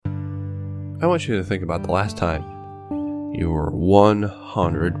I want you to think about the last time you were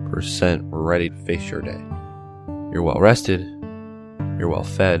 100% ready to face your day. You're well rested, you're well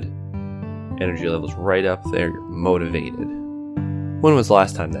fed, energy levels right up there, you're motivated. When was the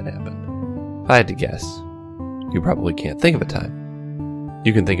last time that happened? If I had to guess, you probably can't think of a time.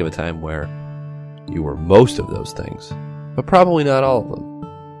 You can think of a time where you were most of those things, but probably not all of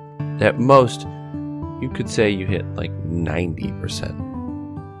them. At most, you could say you hit like 90%.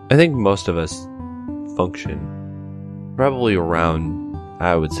 I think most of us function probably around,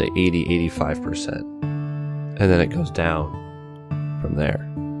 I would say 80-85%. And then it goes down from there.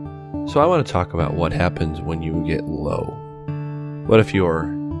 So I want to talk about what happens when you get low. What if you're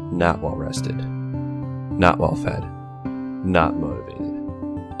not well rested, not well fed, not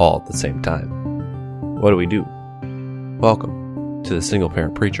motivated, all at the same time? What do we do? Welcome to the Single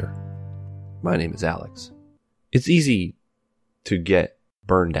Parent Preacher. My name is Alex. It's easy to get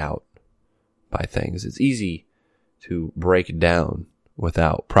burned out by things. It's easy to break down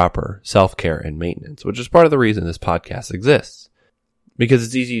without proper self-care and maintenance, which is part of the reason this podcast exists. Because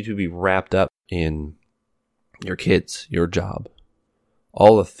it's easy to be wrapped up in your kids, your job,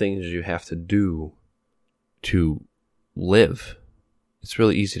 all the things you have to do to live. It's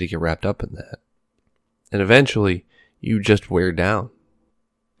really easy to get wrapped up in that. And eventually, you just wear down.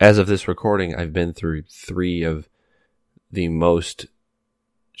 As of this recording, I've been through 3 of the most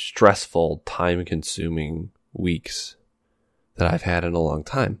stressful, time-consuming weeks that I've had in a long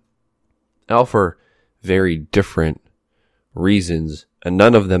time. All for very different reasons, and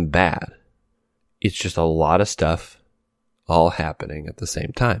none of them bad. It's just a lot of stuff all happening at the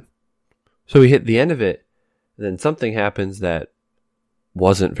same time. So we hit the end of it, and then something happens that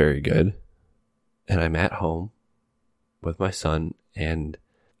wasn't very good, and I'm at home with my son, and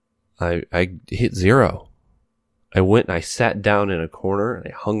I hit 0. I went and I sat down in a corner, and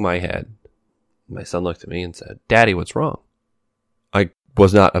I hung my head. My son looked at me and said, "Daddy, what's wrong?" I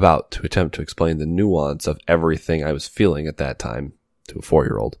was not about to attempt to explain the nuance of everything I was feeling at that time to a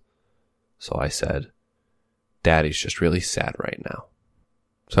 4-year-old. So I said, "Daddy's just really sad right now."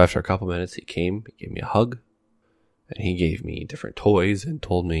 So after a couple minutes, he came, he gave me a hug, and he gave me different toys and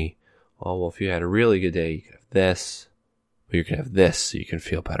told me, "Oh, well, if you had a really good day, you can have this, but you can have this so you can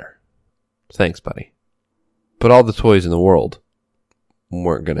feel better." Thanks, buddy. But all the toys in the world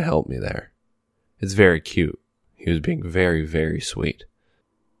weren't going to help me there. It's very cute. He was being very, very sweet.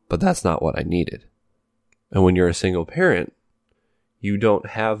 But that's not what I needed. And when you're a single parent, you don't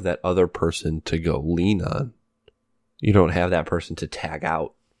have that other person to go lean on. You don't have that person to tag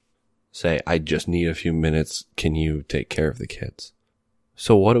out. Say, "I just need a few minutes. Can you take care of the kids?"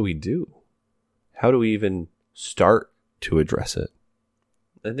 So what do? How do we even start to address it?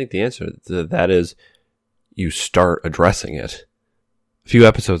 I think the answer to that is you start addressing it. A few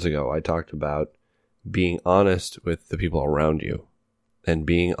episodes ago, I talked about being honest with the people around you and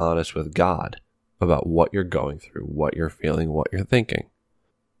being honest with God about what you're going through, what you're feeling, what you're thinking.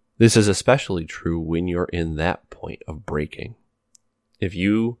 This is especially true when you're in that point of breaking. If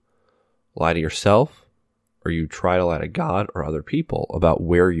you lie to yourself or you try to lie to God or other people about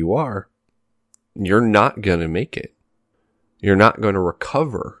where you are, you're not going to make it. You're not going to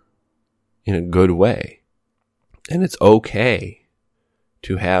recover in a good way. And it's okay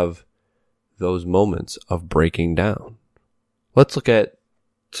to have those moments of breaking down. Let's look at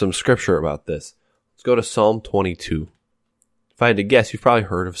some scripture about this. Let's go to Psalm 22. If I had to guess, you've probably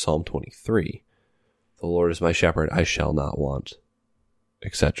heard of Psalm 23. "The Lord is my shepherd, I shall not want,"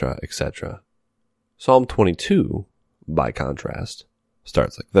 etc., etc. Psalm 22, by contrast,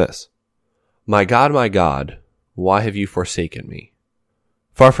 starts like this. my God, why have you forsaken me?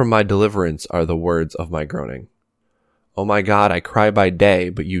 Far from my deliverance are the words of my groaning. O my God, I cry by day,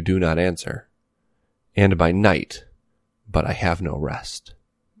 but you do not answer, and by night, but I have no rest."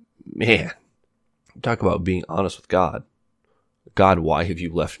 Man, talk about being honest with God. God, why have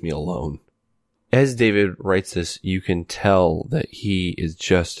you left me alone? As David writes this, you can tell that he is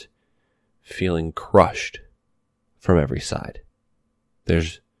just feeling crushed from every side.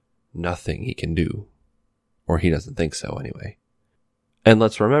 There's nothing he can do, or he doesn't think so anyway. And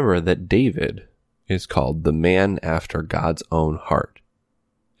let's remember that David is called the man after God's own heart.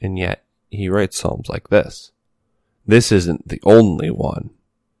 And yet, he writes psalms like this. This isn't the only one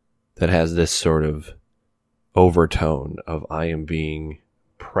that has this sort of overtone of I am being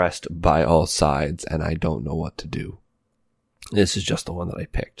pressed by all sides and I don't know what to do. This is just the one that I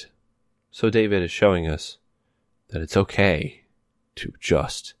picked. So David is showing us that it's okay to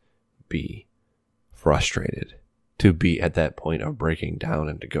just be frustrated, to be at that point of breaking down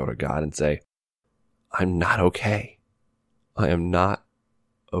and to go to God and say, I'm not okay. I am not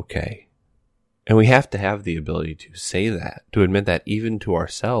okay. And we have to have the ability to say that, to admit that even to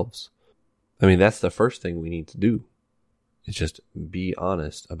ourselves. I mean, that's the first thing we need to do. Is just be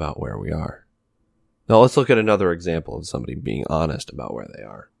honest about where we are. Now let's look at another example of somebody being honest about where they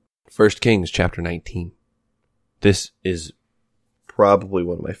are. 1 Kings chapter 19. This is probably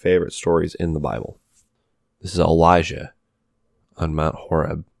one of my favorite stories in the Bible. This is Elijah on Mount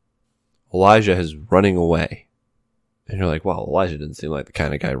Horeb. Elijah is running away. And you're like, wow, Elijah didn't seem like the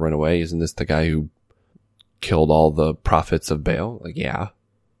kind of guy to run away. Isn't this the guy who killed all the prophets of Baal? Like, yeah.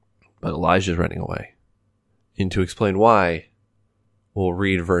 But Elijah's running away. And to explain why, we'll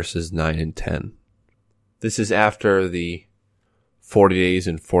read verses 9 and 10. This is after the 40 days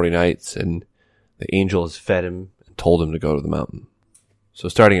and 40 nights, and the angel has fed him and told him to go to the mountain. So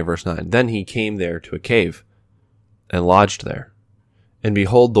starting at verse 9, then he came there to a cave and lodged there. And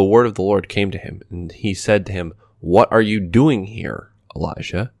behold, the word of the Lord came to him, and he said to him, what are you doing here,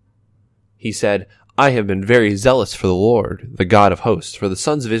 Elijah? He said, I have been very zealous for the Lord, the God of hosts, for the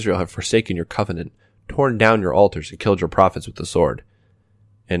sons of Israel have forsaken your covenant, torn down your altars, and killed your prophets with the sword.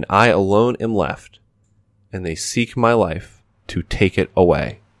 And I alone am left, and they seek my life to take it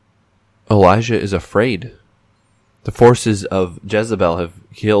away. Elijah is afraid. The forces of Jezebel have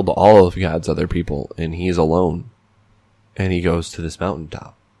killed all of God's other people, and he is alone. And he goes to this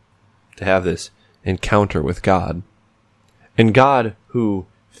mountaintop to have this encounter with God. And God, who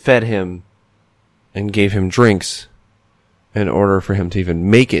fed him and gave him drinks in order for him to even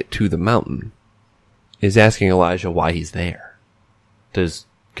make it to the mountain, is asking Elijah why he's there. Does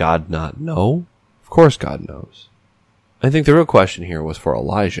God not know? Of course God knows. I think the real question here was for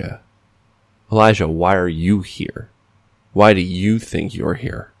Elijah. Elijah, why are you here? Why do you think you're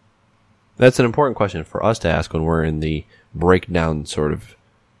here? That's an important question for us to ask when we're in the breakdown sort of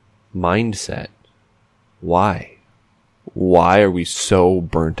mindset. Why? Why are we so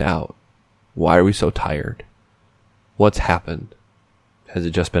burnt out? Why are we so tired? What's happened? Has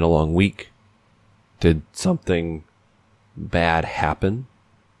it just been a long week? Did something bad happen?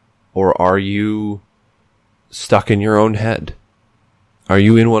 Or are you stuck in your own head? Are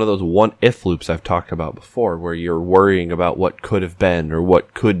you in one of those what-if loops I've talked about before, where you're worrying about what could have been or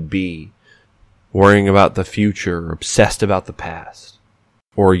what could be, worrying about the future, obsessed about the past?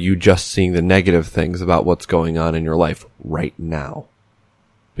 Or are you just seeing the negative things about what's going on in your life right now?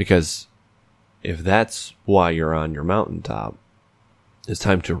 Because if that's why you're on your mountaintop, it's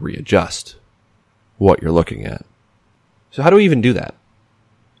time to readjust what you're looking at. So how do we even do that?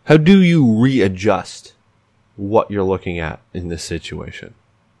 How do you readjust what you're looking at in this situation?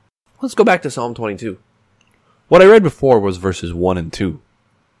 Let's go back to Psalm 22. What I read before was verses 1 and 2.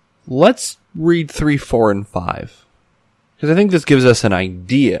 Let's read 3, 4, and 5. Because I think this gives us an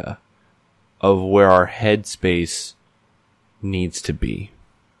idea of where our headspace needs to be.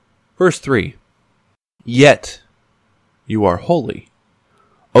 Verse 3. Yet you are holy.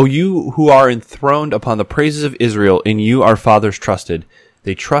 O you who are enthroned upon the praises of Israel, in you our fathers trusted.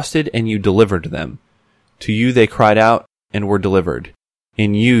 They trusted and you delivered them. To you they cried out and were delivered.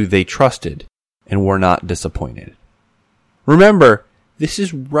 In you they trusted and were not disappointed. Remember, this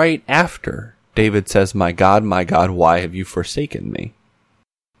is right after David says, my God, why have you forsaken me?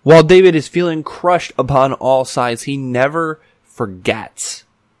 While David is feeling crushed upon all sides, he never forgets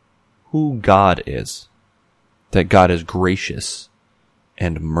who God is. That God is gracious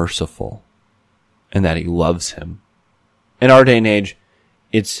and merciful, and that he loves him. In our day and age,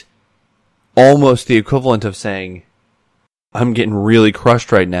 it's almost the equivalent of saying, I'm getting really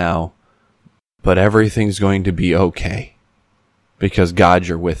crushed right now, but everything's going to be okay, because God,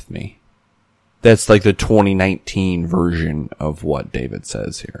 you're with me. That's like the 2019 version of what David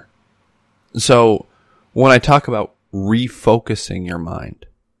says here. So, when I talk about refocusing your mind,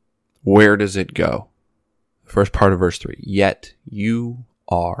 where does it go? First part of verse 3. Yet you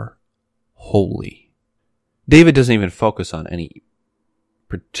are holy. David doesn't even focus on any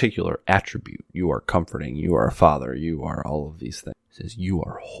particular attribute. You are comforting. You are a father. You are all of these things. He says you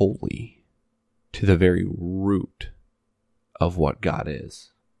are holy to the very root of what God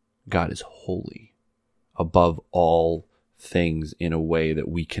is. God is holy above all things in a way that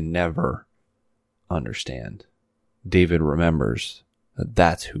we can never understand. David remembers that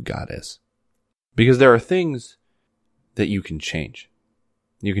that's who God is. Because there are things that you can change.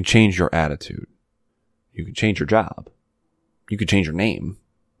 You can change your attitude. You can change your job. You can change your name.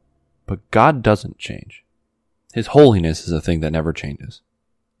 But God doesn't change. His holiness is a thing that never changes.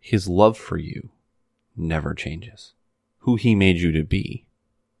 His love for you never changes. Who he made you to be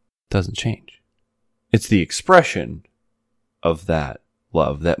doesn't change. It's the expression of that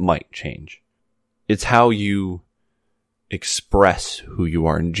love that might change. It's how you express who you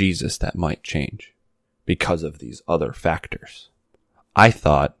are in Jesus, that might change because of these other factors. I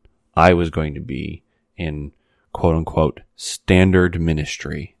thought I was going to be in quote unquote standard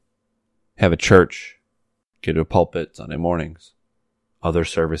ministry, have a church, get to a pulpit Sunday mornings, other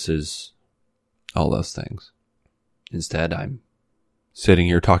services, all those things. Instead, I'm sitting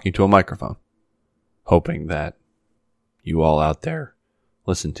here talking to a microphone, hoping that you all out there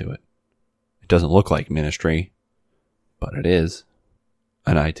listen to it. It doesn't look like ministry, but it is.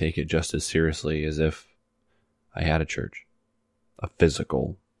 And I take it just as seriously as if I had a church, a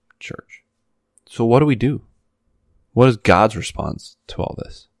physical church. So what do we do? What is God's response to all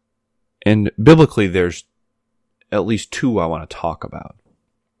this? And biblically, there's at least two I want to talk about.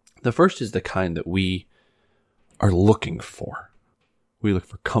 The first is the kind that we are looking for. We look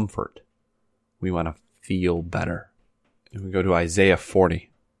for comfort. We want to feel better. And we go to Isaiah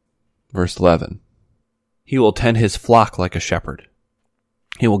 40, verse 11. He will tend his flock like a shepherd.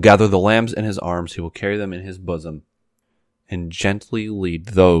 He will gather the lambs in his arms. He will carry them in his bosom and gently lead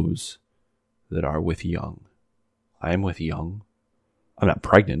those that are with young. I am with young. I'm not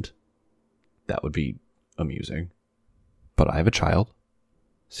pregnant. That would be amusing. But I have a child.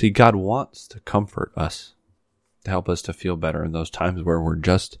 See, God wants to comfort us, to help us to feel better in those times where we're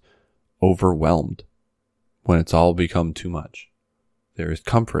just overwhelmed, when it's all become too much. There is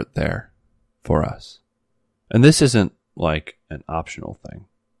comfort there for us. And this isn't like an optional thing.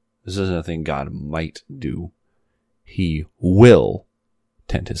 This isn't a thing God might do. He will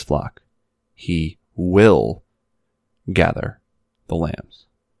tend his flock. He will gather the lambs.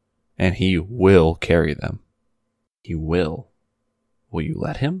 And he will carry them. He will. Will you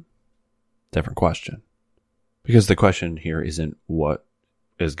let him? Different question. Because the question here isn't what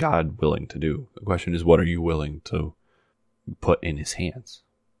is God willing to do. The question is, what are you willing to put in his hands?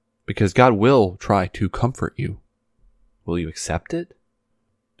 Because God will try to comfort you. Will you accept it?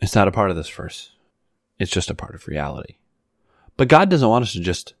 It's not a part of this verse. It's just a part of reality. But God doesn't want us to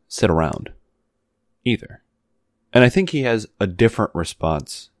just sit around either. And I think he has a different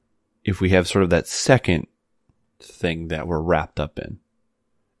response if we have sort of that second thing that we're wrapped up in.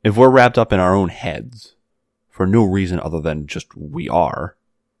 If we're wrapped up in our own heads for no reason other than just we are,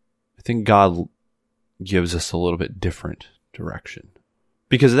 I think God gives us a little bit different direction.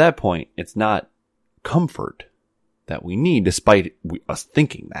 Because at that point, it's not comfort that we need, despite us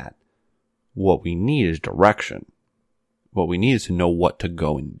thinking that. What we need is direction. What we need is to know what to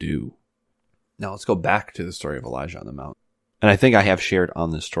go and do. Now let's go back to the story of Elijah on the Mount. And I think I have shared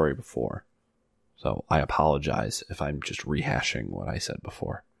on this story before. So I apologize if I'm just rehashing what I said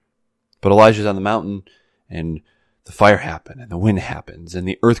before. But Elijah's on the mountain, and the fire happened, and the wind happens, and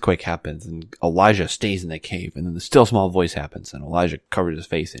the earthquake happens, and Elijah stays in the cave, and then the still small voice happens, and Elijah covers his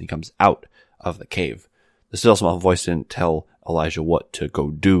face, and he comes out of the cave. The still small voice didn't tell Elijah what to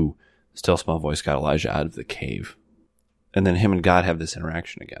go do. The still small voice got Elijah out of the cave. And then him and God have this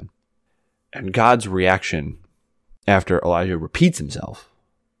interaction again. And God's reaction after Elijah repeats himself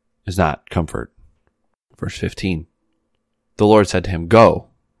is not comfort. Verse 15. The Lord said to him, "Go,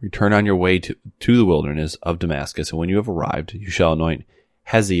 return on your way to the wilderness of Damascus, and when you have arrived, you shall anoint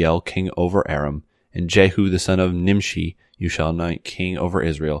Hazael king over Aram, and Jehu the son of Nimshi you shall anoint king over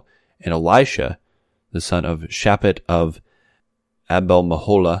Israel, and Elisha the son of Shaphat of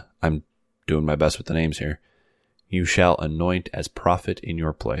Abel-Meholah," I'm doing my best with the names here, "you shall anoint as prophet in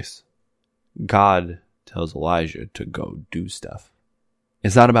your place." God tells Elijah to go do stuff.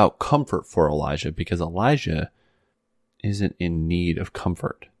 It's not about comfort for Elijah, because Elijah isn't in need of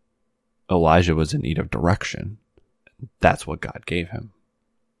comfort. Elijah was in need of direction. That's what God gave him.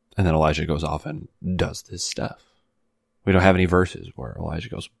 And then Elijah goes off and does this stuff. We don't have any verses where Elijah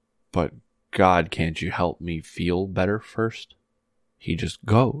goes, "But God, can't you help me feel better first?" He just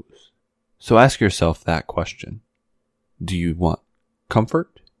goes. So ask yourself that question. Do you want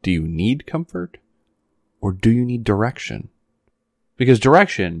comfort? Do you need comfort? Or do you need direction? Because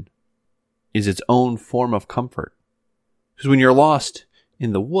direction is its own form of comfort. Because when you're lost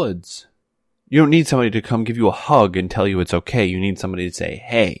in the woods, you don't need somebody to come give you a hug and tell you it's okay. You need somebody to say,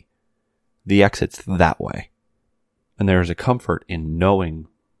 "Hey, the exit's that way." And there is a comfort in knowing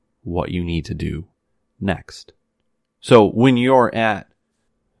what you need to do next. So when you're at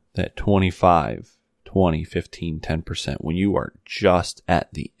that 25, 20, 15, 10%, when you are just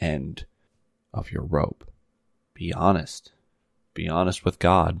at the end of your rope, be honest. Be honest with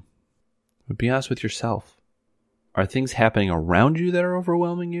God. But be honest with yourself. Are things happening around you that are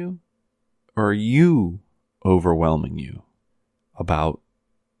overwhelming you? Or are you overwhelming you about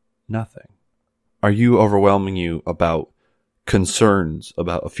nothing? Are you overwhelming you about concerns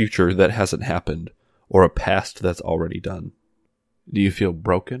about a future that hasn't happened? or a past that's already done? Do you feel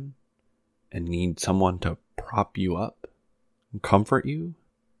broken and need someone to prop you up and comfort you?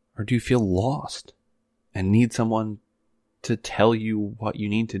 Or do you feel lost and need someone to tell you what you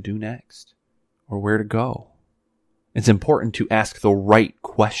need to do next or where to go? It's important to ask the right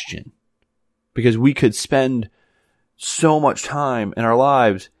question, because we could spend so much time in our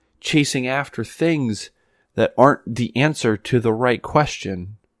lives chasing after things that aren't the answer to the right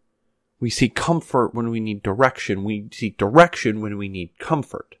question. We seek comfort when we need direction. We seek direction when we need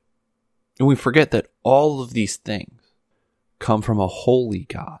comfort. And we forget that all of these things come from a holy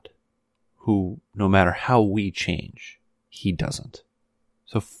God who, no matter how we change, he doesn't.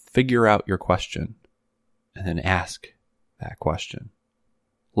 So figure out your question and then ask that question.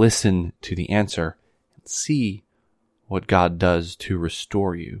 Listen to the answer and see what God does to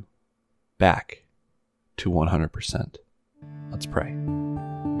restore you back to 100%. Let's pray.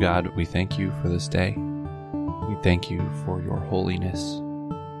 God, we thank you for this day. We thank you for your holiness.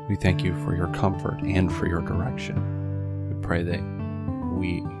 We thank you for your comfort and for your direction. We pray that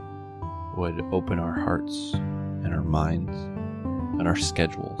we would open our hearts and our minds and our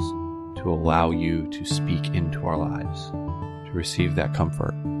schedules to allow you to speak into our lives, to receive that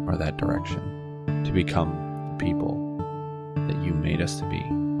comfort or that direction, to become the people that you made us to be,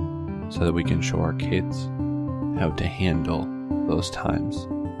 so that we can show our kids how to handle those times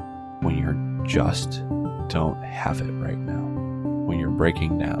when you just don't have it right now, when you're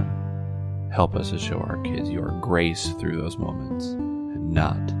breaking down. Help us to show our kids your grace through those moments and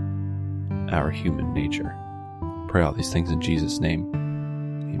not our human nature. Pray all these things in Jesus' name.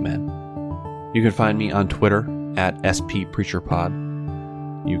 Amen. You can find me on Twitter at SPPreacherPod.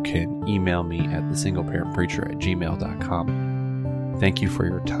 You can email me at thesingleparentpreacher@gmail.com. Thank you for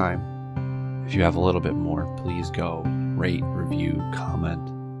your time. If you have a little bit more, please go rate, review, comment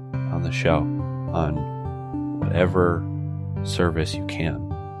on the show on whatever service you can,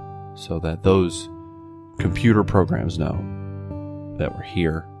 so that those computer programs know that we're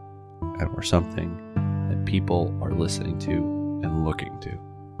here and we're something that people are listening to and looking to,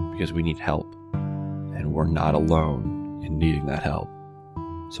 because we need help and we're not alone in needing that help.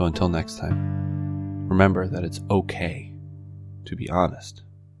 So until next time, remember that it's okay to be honest.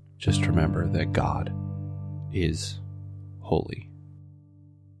 Just remember that God is holy.